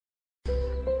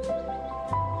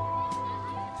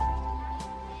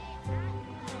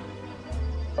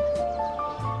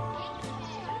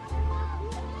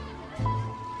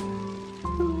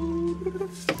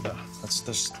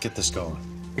let's get this going.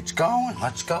 It's going.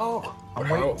 Let's go. I'm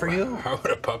waiting for you. How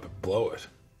would a puppet blow it?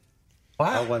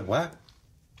 What?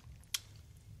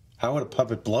 How would a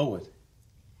puppet blow it?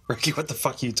 Ricky, what the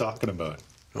fuck are you talking about?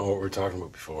 No, what we were talking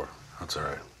about before. That's all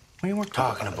right. We weren't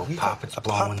talking about puppets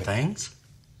blowing things.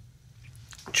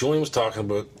 Julian was talking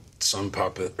about some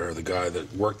puppet, or the guy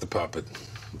that worked the puppet,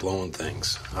 blowing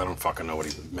things. I don't fucking know what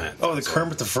he meant. Oh, the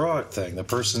Kermit the Frog thing. The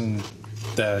person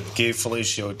that gave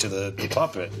fellatio to the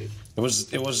puppet. It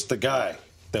was the guy.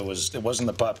 It wasn't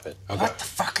the puppet. Okay. What the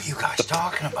fuck are you guys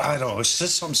talking about? I don't know. It's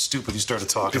just something stupid you started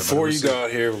talking about. Before you got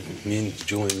here, me and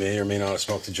Julian may or may not have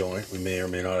smoked a joint. We may or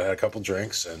may not have had a couple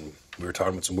drinks, and we were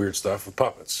talking about some weird stuff with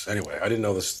puppets. Anyway, I didn't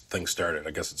know this thing started.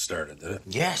 I guess it started, did it?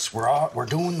 Yes, we're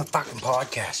doing the fucking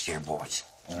podcast here, boys.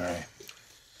 All right.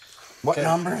 What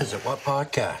number is it? What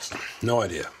podcast? No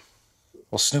idea.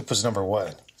 Well, Snoop was number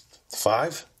what?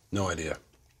 5? No idea.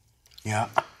 Yeah.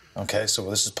 Okay, so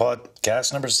this is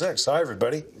podcast number 6. Hi,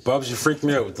 everybody. Bubs, you freaked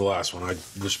me out with the last one. I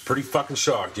was pretty fucking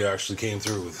shocked you actually came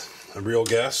through with a real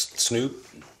guest, Snoop.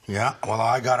 Yeah, well,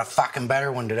 I got a fucking better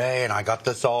one today, and I got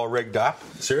this all rigged up.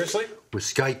 Seriously? With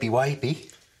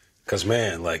Skypey-wipey. Because,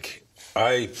 man, like,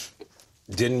 I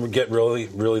didn't get really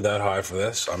that high for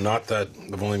this. I'm not that...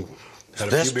 I've only had a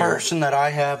few beers. This person that I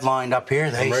have lined up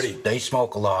here, they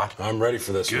smoke a lot. I'm ready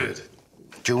for this. Good. One.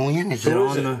 Julian, is it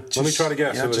on the... Let me try to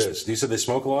guess who it is. You said they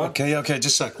smoke a lot? Okay,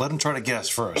 just a sec. Let him try to guess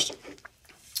first.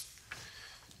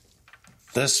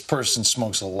 This person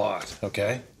smokes a lot,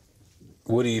 okay?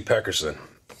 Woody Peckerson.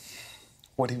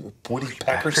 Woody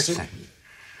Peckerson?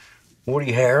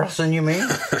 Woody Harrelson, you mean?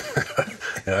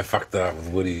 Yeah, I fucked that up with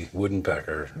Woody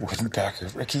Woodenpecker.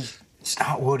 Woodenpecker. Ricky? It's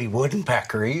not Woody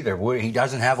Woodenpecker either. He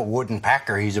doesn't have a wooden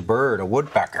pecker. He's a bird, a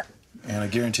woodpecker. And I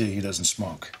guarantee you he doesn't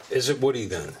smoke. Is it Woody,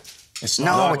 then? It's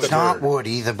not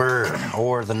Woody, the bird,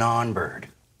 or the non-bird.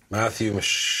 Matthew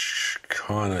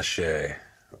McConaughey.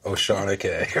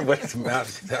 O'Shaughnessy. Wait,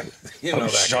 Matthew, you know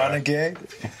O'Shaughnessy?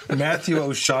 Matthew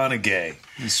O'Shaughnessy.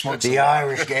 He smokes the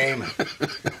Irish gamer.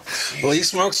 Well, he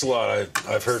smokes a lot,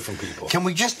 I've heard from people. Can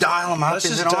we just dial him up? Let's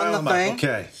is just it on the thing?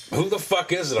 Okay. Who the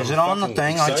fuck is it? Is it on the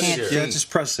thing? I can't see. Yeah, just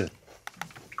press it.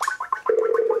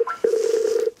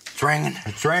 It's ringing.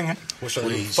 It's ringing. Wish I knew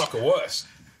who the fuck it was.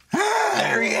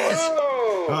 There he is.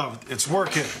 Oh, it's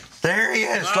working. There he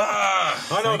is.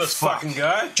 I know this fucking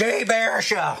guy. Jay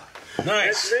Baruchel.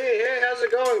 Nice. That's me. Hey, how's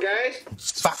it going, guys?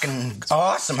 It's fucking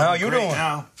awesome. How you doing?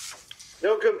 Now.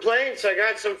 No complaints. I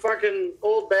got some fucking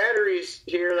old batteries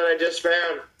here that I just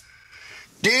found.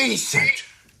 Decent.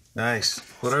 Nice.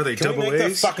 What are they, Can double we make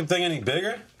that A's? fucking thing any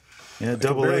bigger? Yeah, I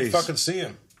double can barely A's. fucking see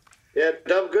him. Yeah,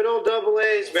 good old double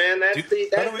A's, man. That's Dude, the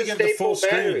how do we get the staple full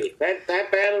battery. That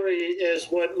battery is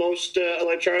what most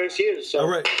electronics use. So. All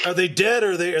right. Are they dead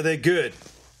or are they good?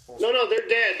 No, they're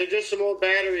dead. They're just some old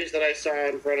batteries that I saw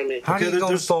in front of me. How do you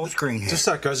go full screen here? Just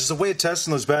a sec, guys. There's a way of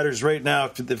testing those batteries right now.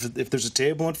 If there's a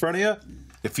table in front of you,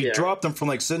 if you drop them from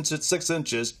like 6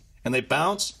 inches and they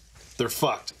bounce, they're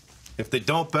fucked. If they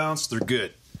don't bounce, they're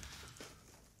good.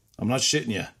 I'm not shitting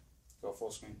you. Go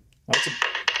full screen.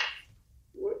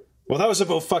 Well, that was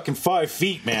about fucking 5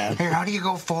 feet, man. Here, how do you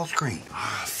go full screen?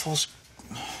 Full.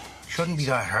 Shouldn't be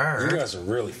that hard. You guys are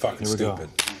really fucking stupid.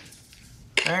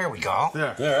 There we go.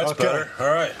 There. Yeah, that's better.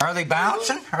 All right. Are they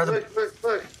bouncing? Look.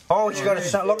 Oh, you got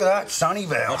to look at that Sunnyvale.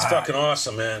 That's fucking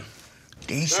awesome, man.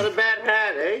 Decent. Not a bad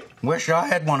hat, eh? Wish I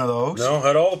had one of those. No,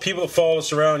 out of all the people that followed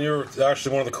us around, you were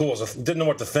actually one of the coolest. I didn't know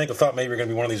what to think. I thought maybe you were going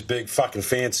to be one of these big fucking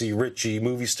fancy, richy,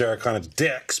 movie star kind of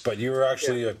dicks, but you were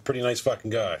actually a pretty nice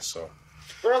fucking guy, so.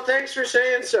 Well, thanks for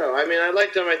saying so. I mean, I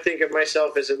like to think of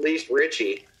myself as at least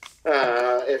richy,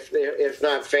 if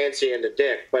not fancy and a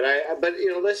dick. But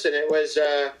you know, listen, it was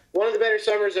one of the better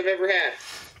summers I've ever had.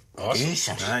 Awesome.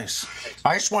 Decent. Nice.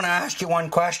 I just want to ask you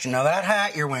one question. Now, that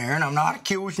hat you're wearing, I'm not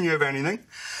accusing you of anything,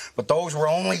 but those were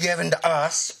only given to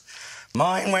us.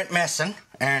 Mine went missing,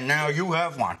 and now you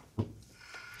have one.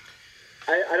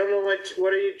 I don't know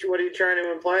what are you trying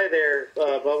to imply there,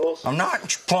 Bubbles? I'm not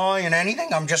implying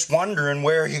anything. I'm just wondering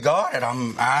where you got it.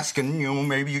 I'm asking you,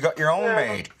 maybe you got your own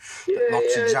made. It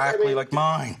looks exactly like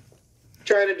mine.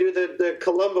 Try to do the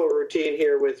Columbo routine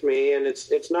here with me, and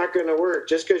it's not going to work.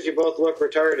 Just because you both look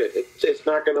retarded, it's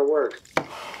not going to work.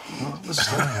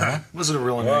 Was it a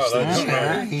really nice thing?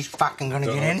 Yeah, he's fucking going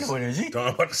to get into it, is he? Don't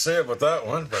know what to say about that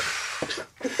one, but.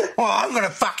 Well, I'm going to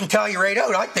fucking tell you right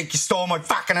out. I think you stole my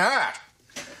fucking hat.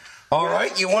 All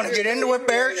right, you want to get into it,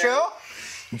 Baruchel?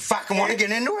 You fucking want to get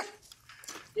into it?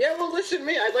 Yeah, well, listen to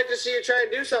me. I'd like to see you try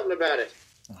and do something about it.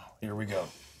 Oh, here we go.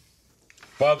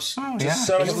 Bubs, just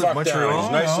settle the fuck down.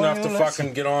 He's nice enough to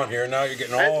fucking get on here. Now you're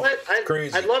getting all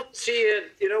crazy. I'd love to see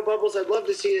you, Bubbles, I'd love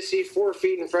to see you see 4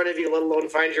 feet in front of you, let alone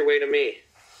find your way to me.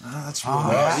 That's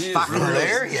fucking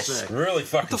hilarious. Really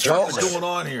fucking What the fuck is going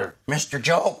on here? Mr.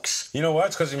 Jokes. You know what?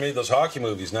 It's because he made those hockey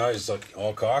movies. Now he's like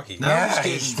all cocky. Yeah,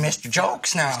 he's Mr.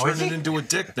 Jokes now. He's turning into a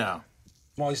dick now.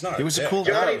 Well, he's not. He was a cool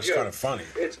guy. guy. It's kind of funny.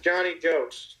 It's Johnny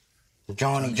Jokes.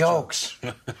 Johnny Jokes.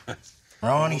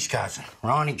 Ronnie's cousin.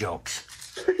 Ronnie Jokes.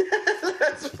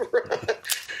 That's right.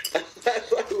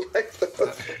 I like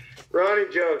those. Ronnie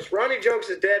Jokes. Ronnie Jokes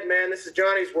is dead, man. This is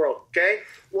Johnny's world, okay?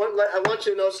 I want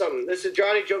you to know something. This is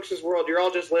Johnny Jokes' world. You're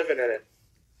all just living in it.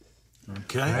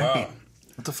 Okay. Wow.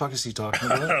 What the fuck is he talking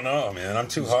about? I don't know, man. I'm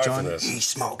too high for this. He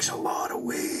smokes a lot of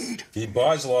weed. He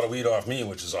buys a lot of weed off me,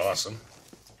 which is awesome.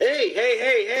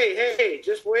 Hey.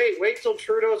 Just wait. Wait till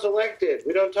Trudeau's elected.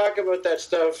 We don't talk about that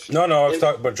stuff. No, I was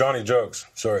talking about Johnny Jokes.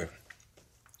 Sorry.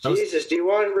 Jesus, do you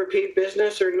want repeat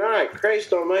business or not?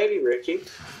 Christ almighty, Ricky.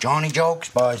 Johnny Jokes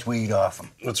buys weed off him.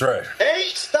 That's right. Hey,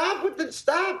 stop.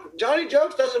 Johnny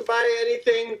Jokes doesn't buy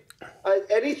anything.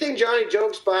 Anything Johnny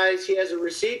Jokes buys, he has a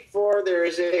receipt for. There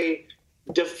is a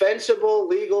defensible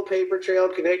legal paper trail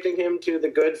connecting him to the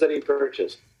goods that he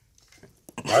purchased.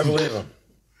 I believe him.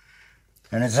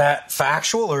 And is that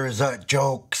factual or is that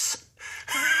jokes?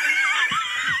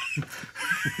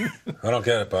 I don't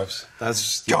get it, Bubs.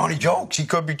 That's Johnny Jokes. He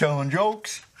could be telling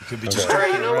jokes. He could be just All right,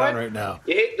 joking you know around what? right now.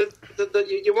 You hate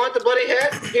you want the bloody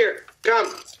hat? Here, come,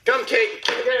 Kate.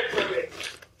 Get it from me.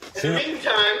 In the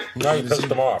meantime, Now you pissed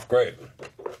him off. Great.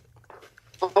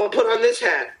 I'll put on this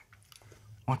hat.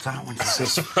 What's that one?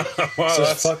 Wow,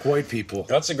 Says fuck white people.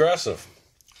 that's aggressive.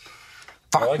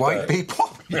 Fuck like white that. people?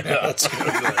 Yeah, that's good.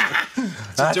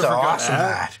 That's an different kind of awesome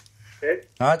hat. hat. Okay?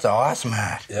 That's an awesome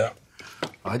hat. Yeah.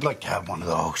 I'd like to have one of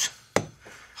those.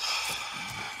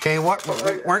 Okay, what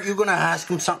weren't you going to ask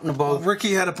him something about?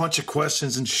 Ricky had a bunch of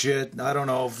questions and shit. I don't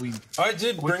know if we. I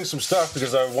did bring some stuff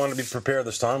because I wanted to be prepared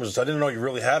this time. I didn't know you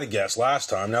really had a guest last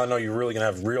time. Now I know you're really going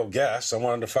to have real guests. I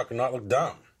wanted to fucking not look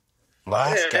dumb.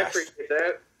 Last Yeah, I guest. appreciate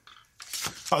that.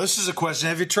 Oh, this is a question.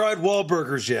 Have you tried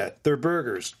Wahlburgers yet? They're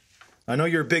burgers. I know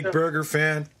you're a big burger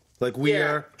fan, like we Yeah.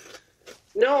 are.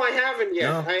 No, I haven't yet.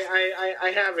 No?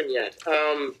 I haven't yet.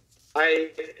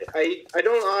 I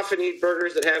don't often eat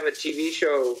burgers that have a TV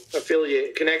show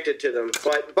affiliate connected to them,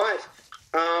 but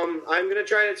I'm gonna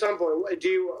try it at some point.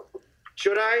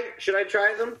 Should I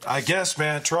try them? I guess,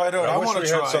 man. Try it out. I I wish want we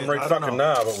to try had some it. right I don't fucking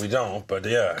know. now, but we don't. But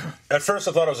yeah, at first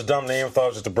I thought it was a dumb name. I thought it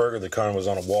was just a burger that kind of was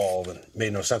on a wall that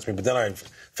made no sense to me. But then I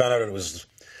found out it was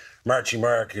Marchy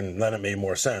Mark, and then it made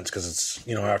more sense because it's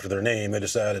after their name they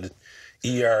just added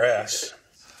ERS.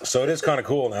 So it is kind of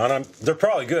cool now, and they're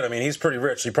probably good. I mean, he's pretty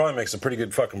rich. So he probably makes a pretty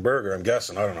good fucking burger. I'm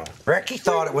guessing. I don't know. Ricky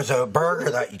thought it was a burger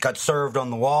that got served on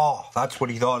the wall. That's what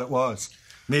he thought it was.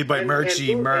 Made by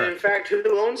Marchy and Mark. in fact, who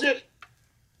owns it?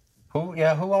 Who?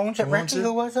 Yeah, who owns it, Who owns Ricky? it?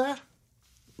 Who was that?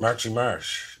 Marchy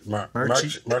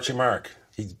Mark.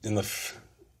 He in the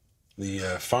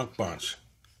Funk Bunch.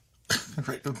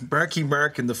 Marky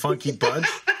Mark and the Funky Bunch.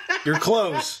 You're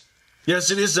close.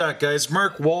 Yes, it is that guy. It's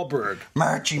Mark Wahlberg.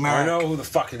 Marchy Mark. I know who the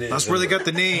fuck it is. That's where they got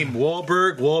the name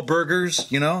Wahlberg, Wahlburgers.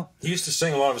 He used to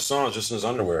sing a lot of his songs just in his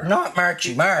underwear. Not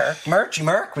Marchy Mark. Marchy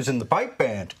Mark was in the pipe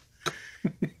band.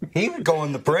 He would go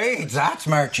in the parades. That's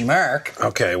Marchy Mark.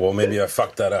 Okay, well maybe I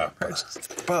fucked that up.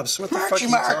 Bubs, what the fuck are Marchy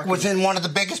you Mark talking was in one of the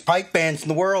biggest pipe bands in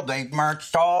the world. They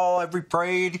marched every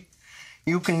parade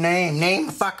you can name. Name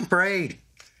a fucking parade.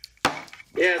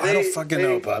 Yeah, I don't fucking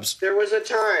know, Bubs. There was a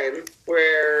time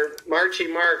where Marchy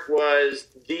Mark was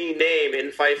the name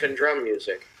in fife and drum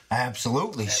music.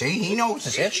 Absolutely. See, he knows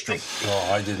his history. Oh,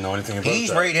 I didn't know anything about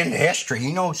He's that. right into history.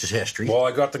 He knows his history. Well,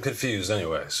 I got them confused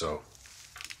anyway, so.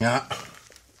 Yeah.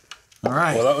 All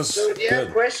right. Well, that was So, do you have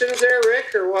good. questions there,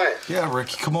 Rick, or what? Yeah,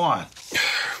 Ricky, come on.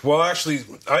 Well, actually,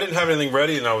 I didn't have anything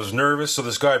ready, and I was nervous, so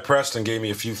this guy Preston gave me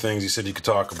a few things he said you could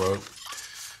talk about.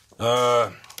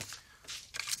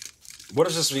 What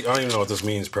does this mean? I don't even know what this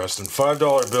means, Preston.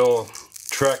 $5 bill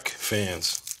Trek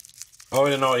fans. Oh, I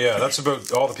didn't know. Yeah, that's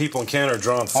about all the people in Canada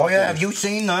drawing. Oh, yeah. Have you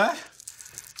seen that?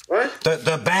 What?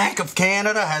 The Bank of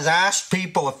Canada has asked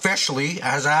people officially,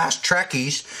 has asked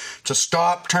Trekkies to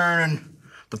stop turning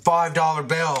the $5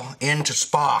 bill into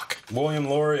Spock. William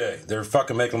Laurier. They're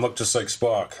fucking making him look just like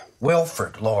Spock.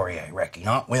 Wilfrid Laurier, Ricky,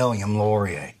 not William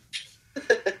Laurier.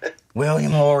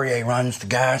 William Laurier runs the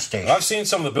gas station. I've seen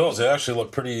some of the bills. They actually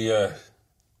look pretty much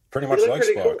look like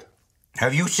pretty Spock. cool.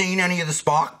 Have you seen any of the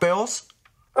Spock bills?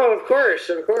 Oh, of course,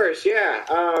 yeah.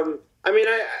 I mean,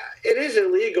 it is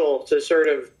illegal to sort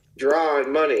of draw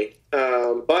on money,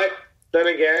 but then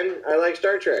again, I like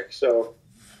Star Trek, so.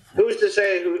 who's to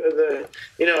say who the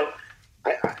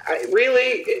I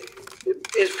really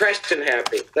is Preston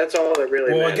happy? That's all that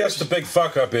really. Well, matters. I guess the big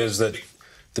fuck up is that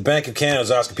the Bank of Canada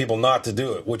is asking people not to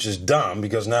do it, which is dumb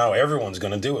because now everyone's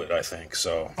going to do it. I think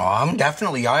so. I'm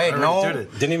definitely. I had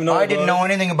Didn't even know. I didn't know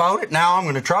anything about it. Now I'm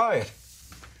going to try it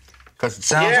because it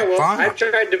sounds like fun. I've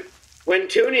tried to. When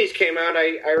Toonies came out,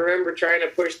 I remember trying to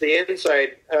push the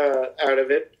inside out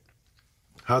of it.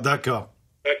 How'd that go?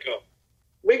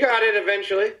 We got it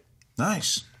eventually.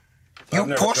 Nice. You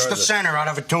push the center out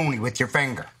of a toonie with your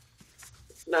finger.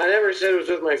 No, I never said it was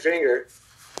with my finger.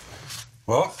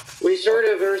 Well,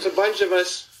 there was a bunch of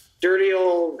us dirty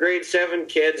old grade 7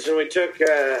 kids, and we took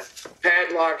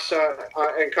padlocks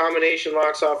and combination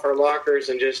locks off our lockers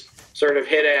and just sort of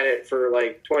hit at it for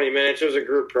like 20 minutes. It was a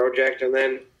group project, and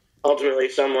then ultimately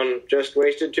someone just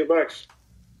wasted $2.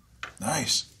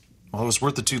 Nice. Well, it was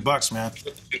worth the $2, man.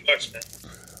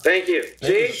 Thank you.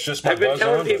 See, just my I've been buzz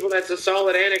telling on, people that's a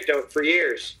solid anecdote for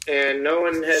years, and no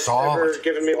one has ever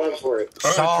given me one for it.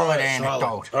 Solid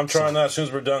anecdote. I'm trying that as soon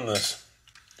as we're done this.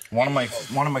 One of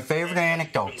my favorite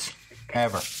anecdotes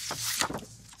ever.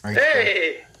 Right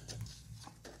Hey!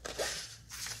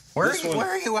 Where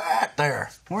are you at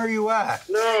there? Where are you at?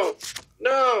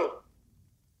 No.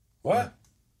 What?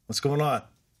 What's going on?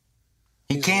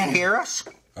 He can't hear us?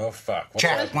 Oh fuck! What's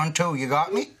Check. that? 1, 2. You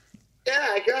got me? Yeah,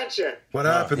 I gotcha. What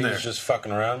happened He there? was just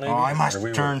fucking around, maybe. Oh, I must Or we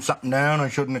have were- turned something down I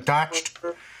shouldn't have touched.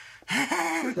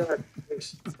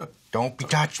 Don't be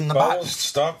touching the Bubbles, buttons.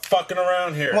 stop fucking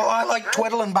around here. Well, I like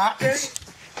twiddling buttons.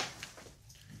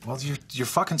 Well, you're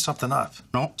fucking something up.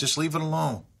 No. Just leave it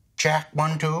alone. Check.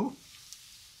 1, 2.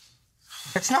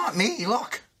 It's not me.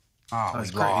 Look. Oh, That's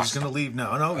he's great. He's lost. going to leave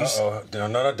now. No, he's... Oh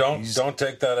no! Don't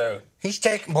take that out. He's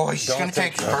taking. Boy, he's going to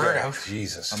take his bird out.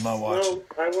 Jesus. I'm not watching.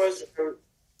 No, I wasn't.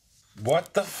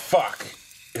 What the fuck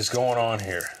is going on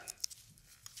here,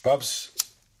 Bubs?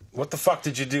 What the fuck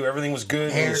did you do? Everything was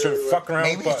good. Here. You started fucking around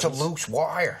Maybe with it's a buttons. loose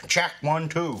wire. Check. 1,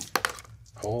 2.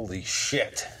 Holy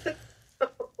shit!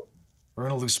 We're going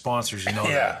to lose sponsors, you know Yeah,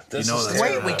 that. this You know is that.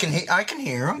 terrible. Wait, I can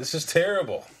hear him. This is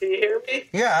terrible. Can you hear me?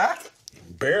 Yeah.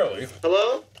 Barely.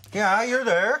 Hello? Yeah, you're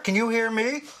there. Can you hear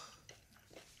me?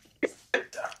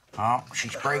 Oh,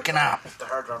 she's breaking up. The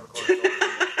hard drive recorder is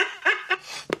overheating.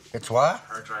 It's what?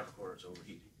 Hard drive recorder is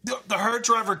overheating. The hard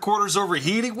drive recorder's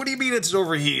overheating? What do you mean it's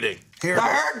overheating? Here. The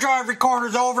hard drive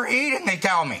recorder's overheating, they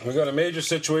tell me. We got a major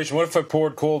situation. What if I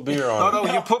poured cold beer on it?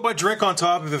 No, you put my drink on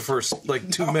top of it for like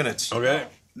 2 minutes. Okay.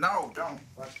 No, don't.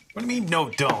 What do you mean, no,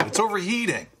 don't? It's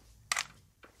overheating.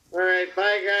 All right,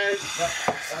 bye, guys.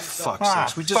 Fuck Ah,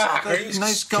 sakes. We just fuck. Are you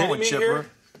nice kidding going, me Chipper. here?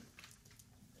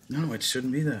 No, it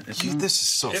shouldn't be that. It's not. This is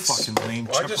so It's- fucking lame,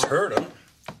 Well, I Chipper. just heard him.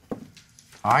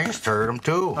 I just heard him,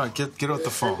 too. All right, get out the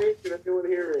phone. Can anyone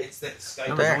hear me?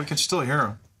 No, we can still hear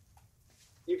him.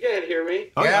 You can't hear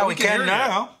me. Oh, yeah, we hear can you.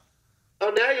 now. Oh,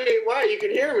 now why? You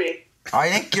can hear me. I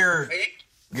think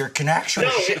your connection No,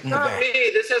 is it's shitting the not bed.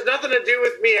 me. This has nothing to do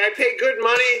with me. I pay good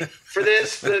money for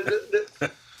this.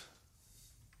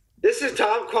 This is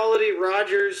top quality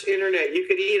Rogers internet. You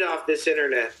could eat off this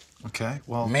internet. Okay,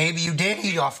 well, Maybe you did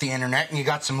eat off the internet and you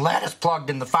got some lettuce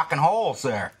plugged in the fucking holes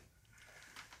there.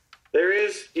 There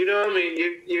is, you know, I mean,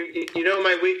 you know,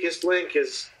 my weakest link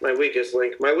is my weakest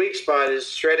link. My weak spot is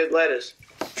shredded lettuce.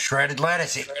 Shredded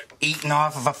lettuce eating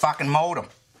off of a fucking modem.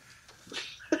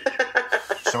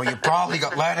 So you probably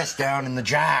got lettuce down in the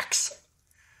jacks.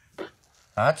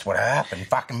 That's what happened.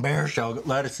 Fucking Baruchel got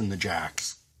lettuce in the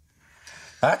jacks.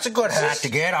 That's a good hat to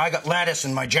get. I got lettuce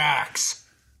in my jacks.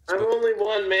 I'm only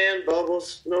one man,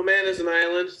 Bubbles. No man is an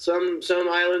island. Some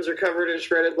islands are covered in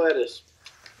shredded lettuce.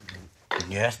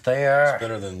 Yes, they are.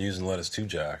 Better than using lettuce to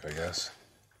jack, I guess.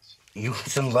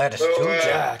 Using lettuce So, too, Jack.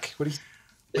 Jack, what do you...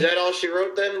 Is that all she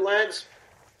wrote then, lads?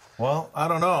 Well, I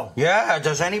don't know. Yeah,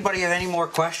 does anybody have any more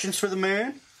questions for the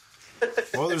man?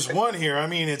 Well, there's one here. I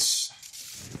mean, it's...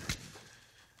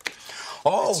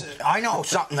 Oh, I know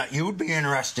something that you'd be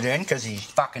interested in because he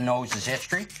fucking knows his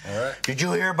history. All right. Did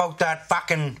you hear about that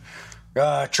fucking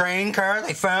train car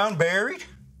they found buried?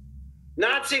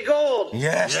 Nazi gold.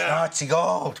 Yes, Yeah. Nazi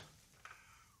gold.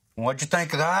 What'd you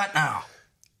think of that now?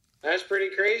 That's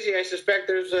pretty crazy. I suspect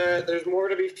there's more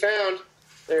to be found.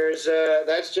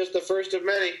 That's just the first of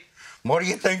many. What do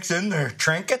you think's in there?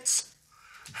 Trinkets?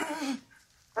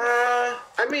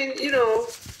 I mean, you know,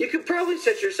 you could probably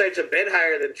set your sights a bit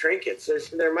higher than trinkets.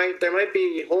 There might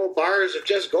be whole bars of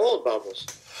just gold, Bubbles.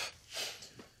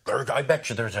 I bet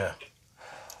you there's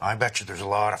a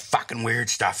lot of fucking weird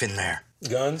stuff in there.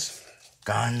 Guns,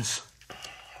 Guns.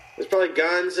 There's probably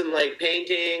guns and like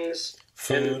paintings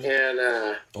food,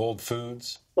 and old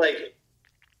foods. like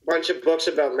a bunch of books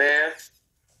about math.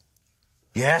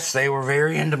 Yes, they were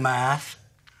very into math.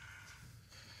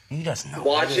 He doesn't know.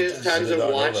 Watches, tons did of not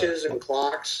know watches and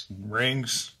clocks.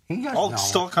 Rings. He doesn't know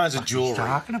All kinds of what jewelry. he's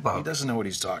talking about. He doesn't know what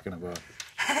he's talking about.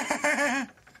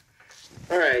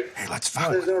 All right. Hey, let's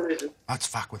fuck There's with no him. reason. Let's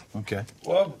fuck with him. Okay.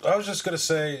 Well, I was just gonna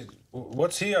say,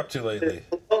 what's he up to lately?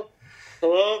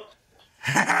 Hello?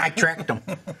 I tricked him.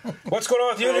 What's going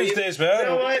on with you these days, man? You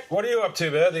know what? What are you up to,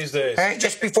 man, these days? Hey,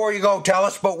 just before you go, tell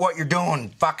us about what you're doing.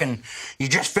 Fucking, you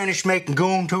just finished making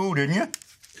Goon 2, didn't you?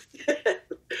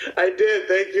 I did.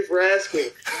 Thank you for asking.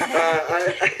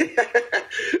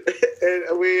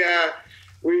 And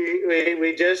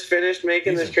we just finished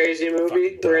making this crazy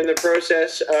movie. We're in the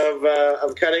process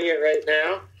of cutting it right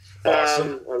now.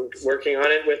 Awesome. I'm working on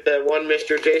it with one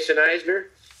Mr. Jason Eisner,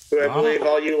 who I believe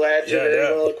all you lads are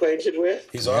very well acquainted with.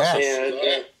 He's awesome.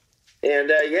 Yes.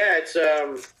 And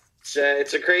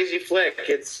it's a crazy flick.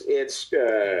 It's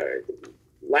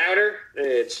louder.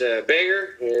 It's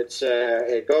bigger.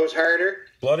 It goes harder.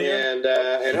 Bloodier?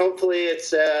 And hopefully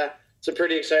it's a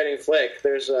pretty exciting flick.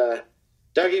 There's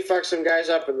Dougie fucks some guys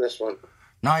up in this one.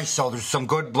 Nice. So there's some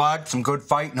good blood, some good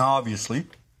fighting, obviously.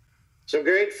 Some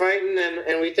great fighting,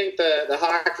 and we think the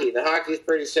hockey's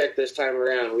pretty sick this time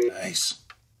around. We Nice.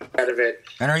 out of it.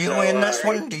 And are you in this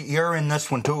one? You're in this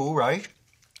one too, right?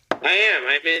 I am.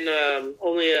 I'm in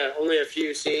only a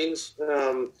few scenes.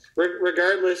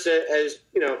 Regardless, as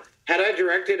you know, had I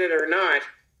directed it or not,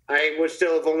 I would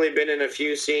still have only been in a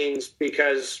few scenes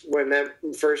because when that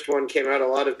first one came out, a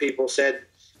lot of people said,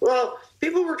 "Well,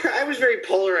 I was very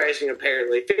polarizing.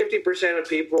 Apparently, 50% of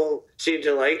people seemed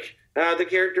to like the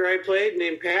character I played,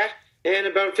 named Pat, and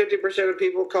about 50% of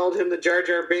people called him the Jar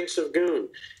Jar Binks of Goon."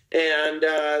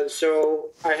 And so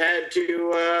I had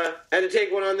to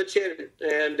take one on the chin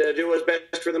and do what's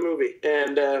best for the movie.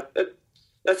 And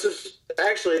that's just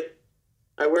actually,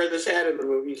 I wear this hat in the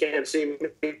movie. You can't see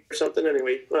me or something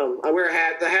anyway. I wear a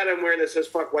hat. The hat I'm wearing that says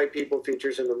 "Fuck White People"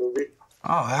 features in the movie.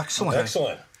 Oh, excellent.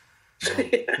 Excellent.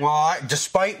 Well,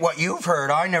 despite what you've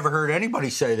heard, I never heard anybody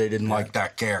say they didn't like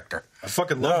that character. I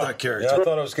fucking love that character. Yeah, I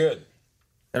thought it was good.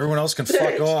 Everyone else can fuck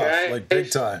Thanks, off, guy. like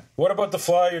big time. What about the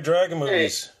Fly Your Dragon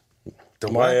movies?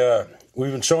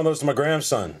 We've been showing those to my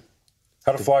grandson.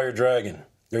 How to Fly Your Dragon.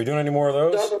 Are you doing any more of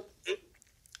those?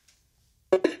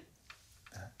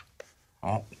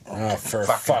 Oh, For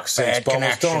fucking fuck's sake, bad Bubbles,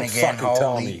 connection don't again. fucking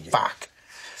tell Holy me. fuck.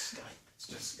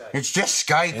 It's just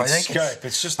Skype. I think Skype.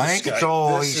 It's just I the think it's Skype.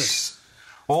 always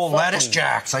old Lettuce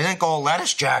Jacks. I think old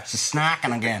Lettuce Jacks is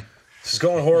snacking again. This is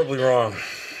going horribly wrong.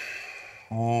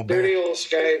 Oh, Dirty old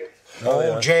Skype.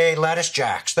 old Jay Lettuce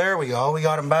Jacks. There we go. We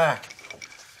got him back.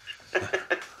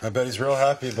 I bet he's real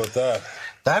happy about that.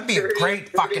 That'd be a Dirty- great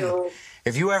dirty fucking. old-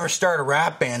 If you ever start a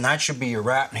rap band, that should be your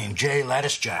rap name, Jay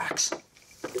Lettuce Jacks.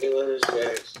 Dirty old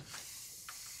guys.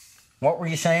 What were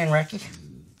you saying, Ricky?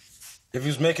 If he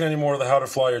was making any more of the How to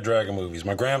Fly Your Dragon movies,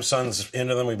 my grandson's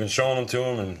into them. We've been showing them to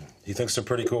him, and he thinks they're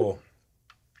pretty cool.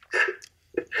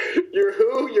 Your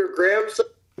who? Your grandson?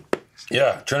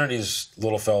 Yeah, Trinity's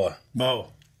little fella.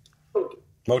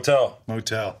 Motel.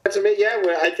 Motel. That's amazing. Yeah,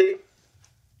 well, I think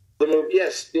the movie.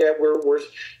 Yes, yeah. We're.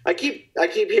 I keep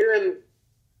hearing.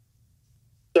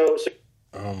 So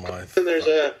Oh my. and there's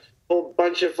a whole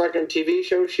bunch of fucking TV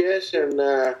show shit, and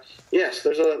yes,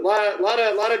 there's a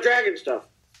lot of dragon stuff.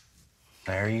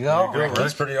 There you go, Ricky.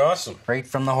 That's pretty awesome. Right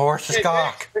from the horse's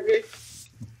cock.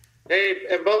 Hey,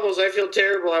 and Bubbles, I feel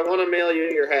terrible. I want to mail you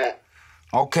your hat.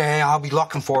 Okay, I'll be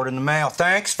looking for it in the mail.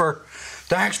 Thanks for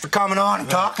coming on and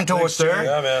talking to us there.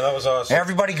 Yeah, man, that was awesome.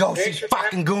 Everybody go see Thanks for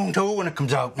fucking Goon 2 when it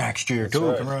comes out next year,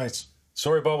 too. right. Right.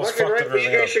 Sorry, Bubbles Fucking fucked right, but you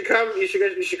everything guys up. should come.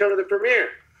 You should come to the premiere.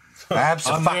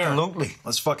 Absolutely.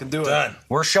 Let's fucking do it. Done.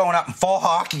 We're showing up in full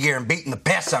hockey gear and beating the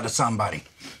piss out of somebody.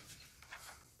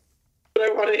 What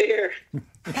I want to hear.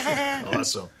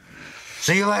 Awesome.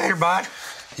 See you later, bud.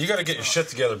 You got to get your shit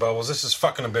together, Bubbles. This is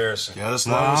fucking embarrassing. Yeah, this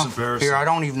line was embarrassing. Here, I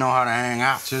don't even know how to hang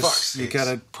out. Just you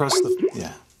gotta press the.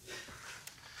 Yeah.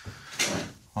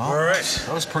 All right.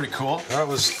 That was pretty cool. That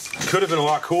could have been a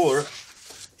lot cooler.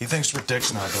 He thinks we're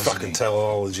dicks now, doesn't Fucking he?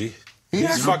 teleology. He These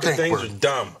doesn't fucking think things we're- are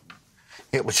dumb.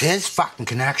 It was his fucking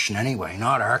connection anyway,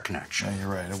 not our connection. Yeah, you're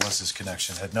right. It was his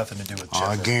connection. It had nothing to do with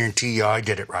I gender. guarantee you I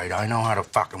did it right. I know how to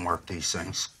fucking work these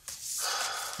things.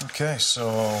 Okay,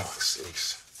 so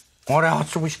Sakes. What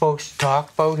else are we supposed to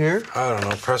talk about here? I don't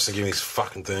know. Preston gave me these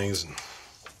fucking things. And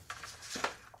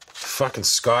fucking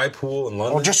Sky Pool in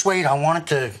London. Well, just wait. I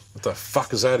wanted What the fuck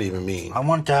does that even mean?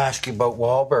 to ask you about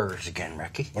Wahlburgers again,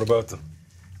 Ricky. What about them?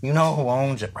 You know who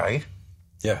owns it, right?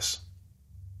 Yes.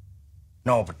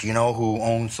 No, but do you know who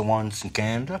owns the ones in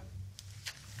Canada?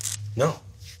 No.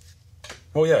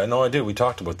 Oh, yeah. No, I do. We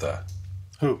talked about that.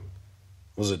 who?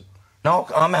 Was it No,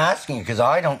 I'm asking you because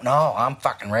I don't know. I'm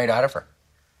fucking right out of her.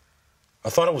 I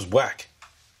thought it was whack.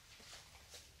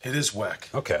 It is whack.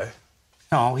 Okay.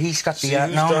 No, he's got the See,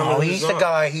 who's done no. what He's he's the on?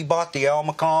 guy. He bought the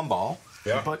Elma combo,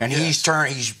 Yeah. and he's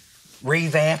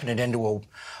revamping it into a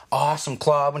awesome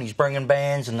club, and he's bringing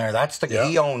bands in there. That's the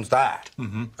he owns that.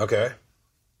 Okay.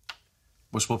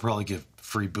 Which we'll probably give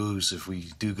free booze if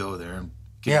we do go there. And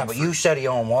give Yeah, him but free. you said he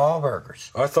owned Wahlburgers.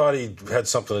 I thought he had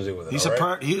something to do with it. He's all a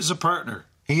right? He is a partner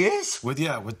He is. with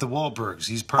the Wahlbergs.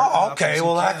 He's partner. Oh, okay.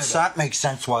 Well, that makes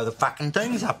sense. Why the fucking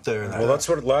thing's up there? Well, that's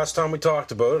what last time we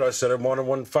talked about it. I said I wanted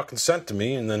one fucking sent to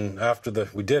me, and then after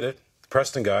we did it, the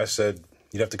Preston guy said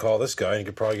you'd have to call this guy, and you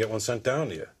could probably get one sent down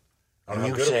to you. I don't know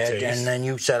how good it would taste. And then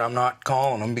you said I'm not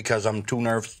calling him because I'm too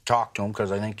nervous to talk to him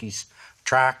because I think he's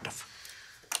attractive.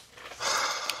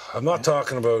 I'm not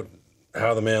talking about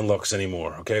how the man looks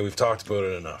anymore. Okay, we've talked about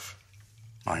it enough.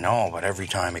 I know, but every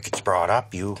time it gets brought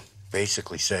up, you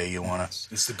basically say you want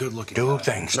to It's the good looking do guy.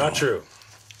 things. Not true.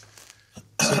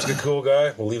 Seems like a cool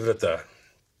guy. We'll leave it at that.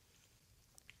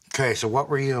 Okay, so what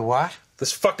were you? What?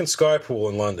 This fucking sky pool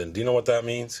in London. Do you know what that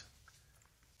means?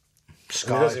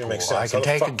 Sky I mean, it doesn't even make pool. sense. I can How the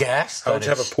take a fuck- guess. How would you that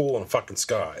have a it's- pool in a fucking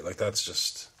sky? Like that's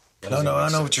just. that No, doesn't no, make I know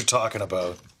sense. what you're talking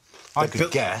about. I They could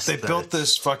built- guess. They that built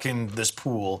it's- this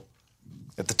pool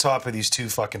at the top of these two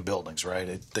fucking buildings,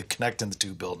 right? They connect in the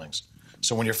two buildings.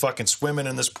 So when you're fucking swimming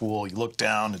in this pool, you look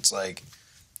down, it's like,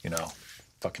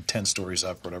 fucking 10 stories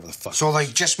up, whatever the fuck. So they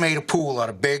just made a pool out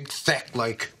of big, thick,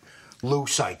 like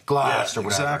lucite glass or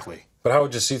whatever. exactly. But how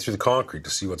would you see through the concrete to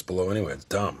see what's below anyway? It's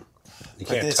dumb. You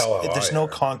can't tell how There's high no you are.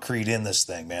 concrete in this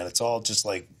thing, man. It's all just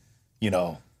like,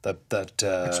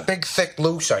 It's big, thick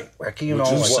lucite, Ricky. You know,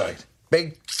 Which is like what?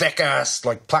 big, thick ass,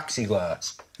 like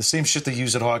plexiglass. the same shit they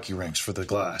use at hockey rinks for the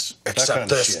glass. That Except kind of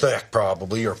this shit. thick,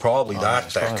 probably, or probably that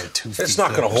It's thick. probably 2 It's feet not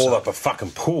thick going to or hold something. up a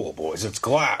fucking pool, boys. It's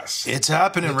glass. It's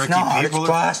happening, It's Ricky. not. It's People are-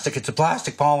 plastic. It's a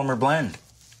plastic polymer blend.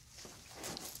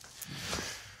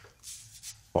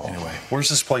 Anyway, where's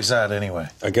this place at anyway?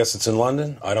 I guess it's in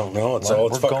London. I don't know. It's London. all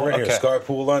it's We're fucking going- right here. okay. Sky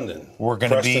Pool, London. We're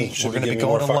gonna Preston be- should we're gonna giving be me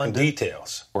more going to fucking London.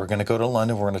 details. We're going to go to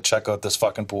London. We're going to check out this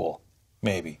fucking pool.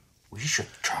 Maybe. We should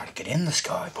try to get in the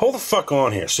sky. Hold the fuck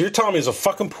on here. So you're telling me there's a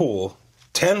fucking pool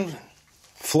 10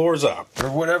 floors up. Or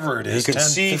whatever it You is. can 10,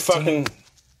 see 15. fucking...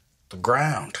 The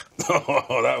ground.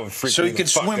 Oh, that would freak So me you the can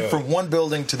fuck swim out. from one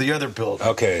building to the other building.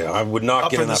 Okay, I would not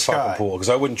Up get in in the that fucking sky. pool because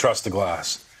I wouldn't trust the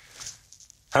glass.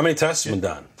 How many tests have been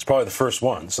done? It's probably the first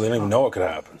one, so they don't even know what could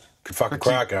happen. Could fucking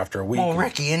crack after a week. Well,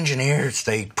 Ricky, engineers,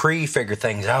 they pre-figure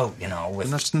things out, with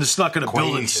And it's not going to build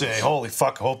and Equations. say, holy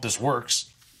fuck, I hope this works.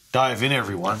 Dive in,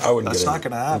 everyone. I wouldn't That's get in. not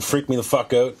going to It would happen. freak me the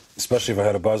fuck out, especially if I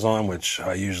had a buzz on, which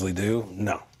I usually do.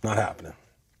 No, not happening.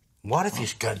 What if you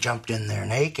got jumped in there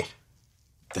naked?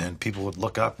 Then people would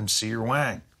look up and see your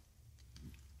wang.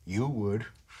 You would.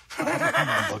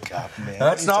 Look up, man.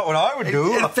 That's not what I would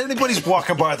do. If anybody's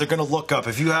walking by, they're going to look up.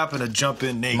 If you happen to jump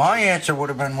in naked, My answer would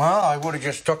have been, well, I would have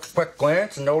just took a quick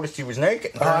glance and noticed he was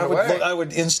naked and turned away. I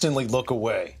would instantly look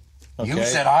away. You okay?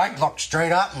 said I'd look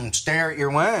straight up and stare at your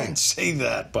wings. Say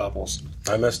that, Bubbles.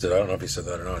 I missed it. I don't know if he said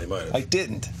that or not. He might have. I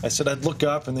didn't. I said I'd look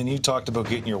up, and then you talked about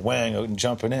getting your wang out and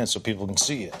jumping in so people can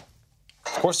see it.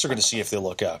 Of course they're going to see if they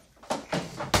look up.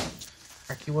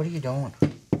 Ricky, what are you doing?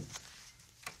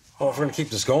 Well, if we're going to keep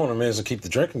this going, I may as well keep the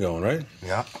drinking going, right?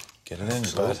 Yeah. Get it in,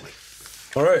 bud.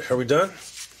 All right, are we done?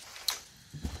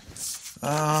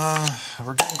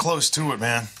 We're getting close to it,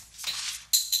 man.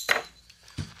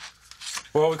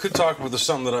 Well, we could talk about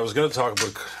something that I was going to talk about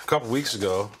a couple weeks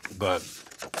ago, but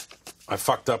I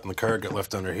fucked up and the card got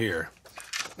left under here.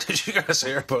 Did you guys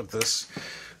hear about this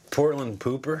Portland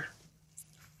pooper?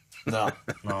 No.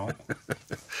 No.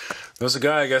 There was a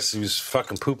guy, I guess, he was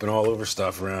fucking pooping all over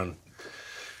stuff around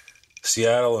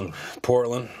Seattle and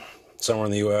Portland, somewhere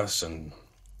in the U.S., and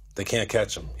they can't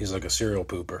catch him. He's like a serial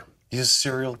pooper. He's a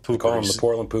serial They call him pooper. the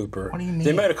Portland pooper. What do you mean?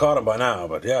 They might have caught him by now,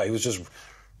 but yeah, he was just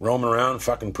roaming around,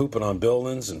 fucking pooping on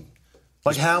buildings, and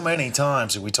Like how many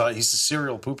times have we taught? He's a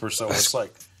serial pooper, so it's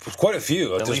like quite a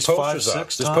few. At There's least posters 5, up.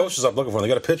 6 There's times? posters up looking for him. They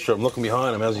got a picture of him looking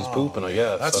behind him as he's pooping, I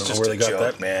guess. that's I don't know just where a they got joke,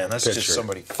 that man. That's picture. just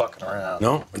somebody fucking around.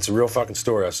 No, it's a real fucking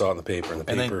story. I saw it in the paper, and the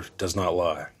And they- paper does not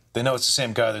lie. They know it's the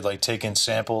same guy that like taking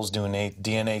samples, doing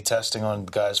DNA testing on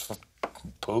guys for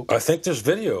poop. I think there's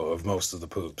video of most of the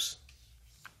poops.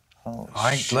 Oh,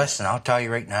 Listen, I'll tell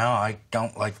you right now, I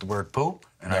don't like the word poop,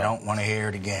 and I don't want to hear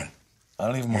it again. I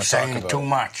don't even You're want to talk saying it about too it.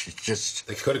 much. It's just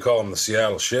They could have called him the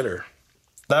Seattle shitter.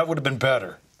 That would have been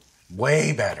better.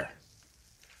 way better.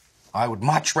 I would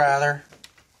much rather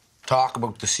talk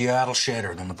about the Seattle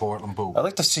shitter than the Portland poop. I'd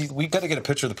like to see. We got to get a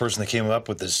picture of the person that came up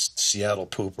with this Seattle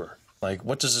pooper. Like,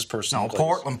 what does this person? No, look like?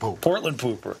 Portland poop. Portland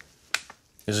pooper.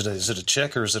 Is it a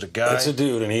chick or is it a guy? It's a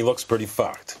dude, and he looks pretty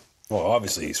fucked. Well,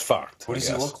 obviously he's fucked. What does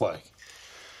he look like?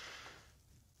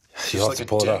 You'll have like to a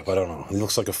pull it dick. up. I don't know. He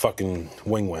looks like a fucking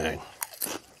wing wang.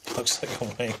 Looks like a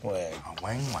wang wang. A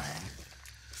wang wang.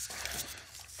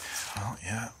 Oh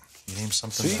yeah. Name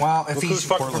something. Well, if Look he's who's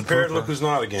fucking Portland prepared, Pooper. look who's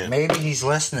not again. maybe he's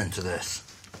listening to this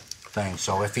thing.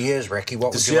 So if he is, Ricky,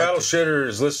 what The would you like Seattle to... shitter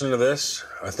is listening to this.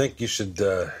 I think you should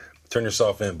turn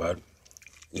yourself in, bud.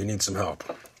 You need some help.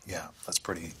 Yeah, that's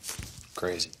pretty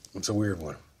crazy. It's a weird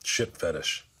one. Shit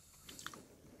fetish.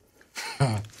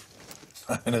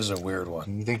 It is a weird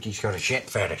one. You think he's got a shit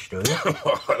fetish, do you?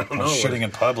 I don't know. Shitting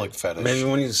in public fetish. Maybe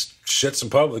when he shits in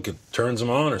public, it turns him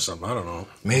on or something. I don't know.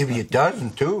 Maybe it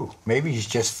doesn't, too. Maybe he's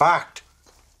just fucked.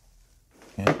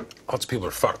 Yeah. Lots of people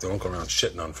are fucked. They don't go around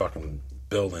shitting on fucking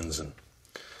buildings and.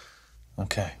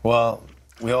 Okay. Well,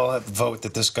 we all have to vote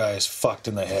that this guy is fucked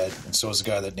in the head, and so is the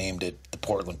guy that named it the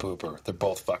Portland Pooper. They're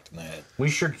both fucked in the head. We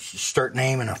should start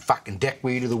naming a fucking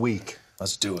dickweed of the week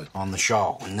Let's do it. on the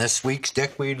show. And this week's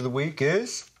dickweed of the week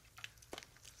is...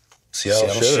 Seattle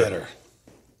shitter. shitter.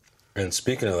 And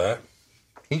speaking of that,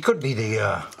 He could be the...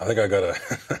 I think I gotta.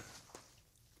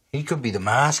 He could be the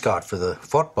mascot for the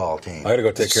football team. I gotta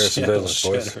go take care of some Seattle business,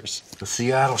 boys. shitters. The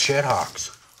Seattle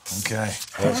Shithawks. Okay.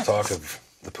 All this talk of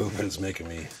the pooping is making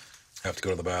me have to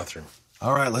go to the bathroom.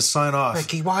 All right, let's sign off.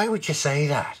 Ricky, why would you say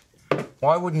that?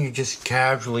 Why wouldn't you just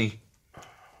casually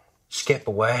skip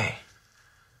away?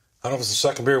 I don't know if it's the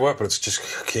second beer or what, but it's just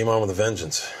came on with a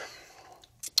vengeance.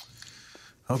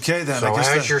 Okay, then. So I guess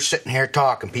as you're sitting here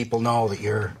talking, people know that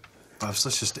you're... let's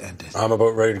just end it. I'm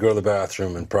about ready to go to the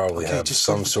bathroom and probably Okay, have just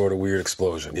some go- sort of weird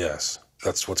explosion. Yes,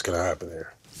 that's what's going to happen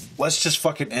here. Let's just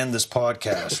fucking end this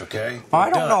podcast, okay? I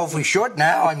We're don't done. know if we should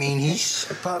now. I mean, he's...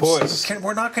 Boys.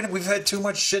 We're not gonna. We've had too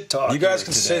much shit talk. You guys here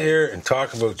can today. sit here and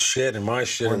talk about shit and my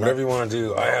shit We're and whatever you want to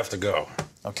do. I have to go.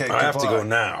 Okay, I have to goodbye. go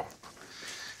now.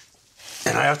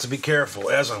 And I have to be careful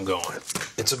as I'm going.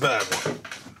 It's a bad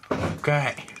one.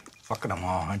 Okay. Fucking I'm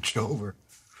all hunched over.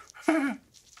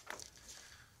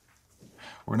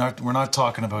 We're not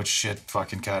talking about shit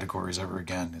fucking categories ever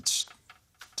again. It's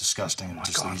disgusting. Oh my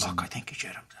God, look, I think he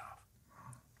shit himself.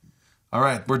 All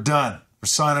right, we're done. We're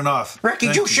signing off. Ricky,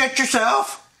 Thank did you shit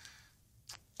yourself?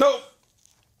 Nope.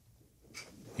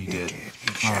 He did. He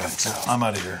All shit right, himself. I'm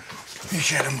out of here. He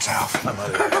shit himself. I'm out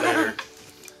of here. Later.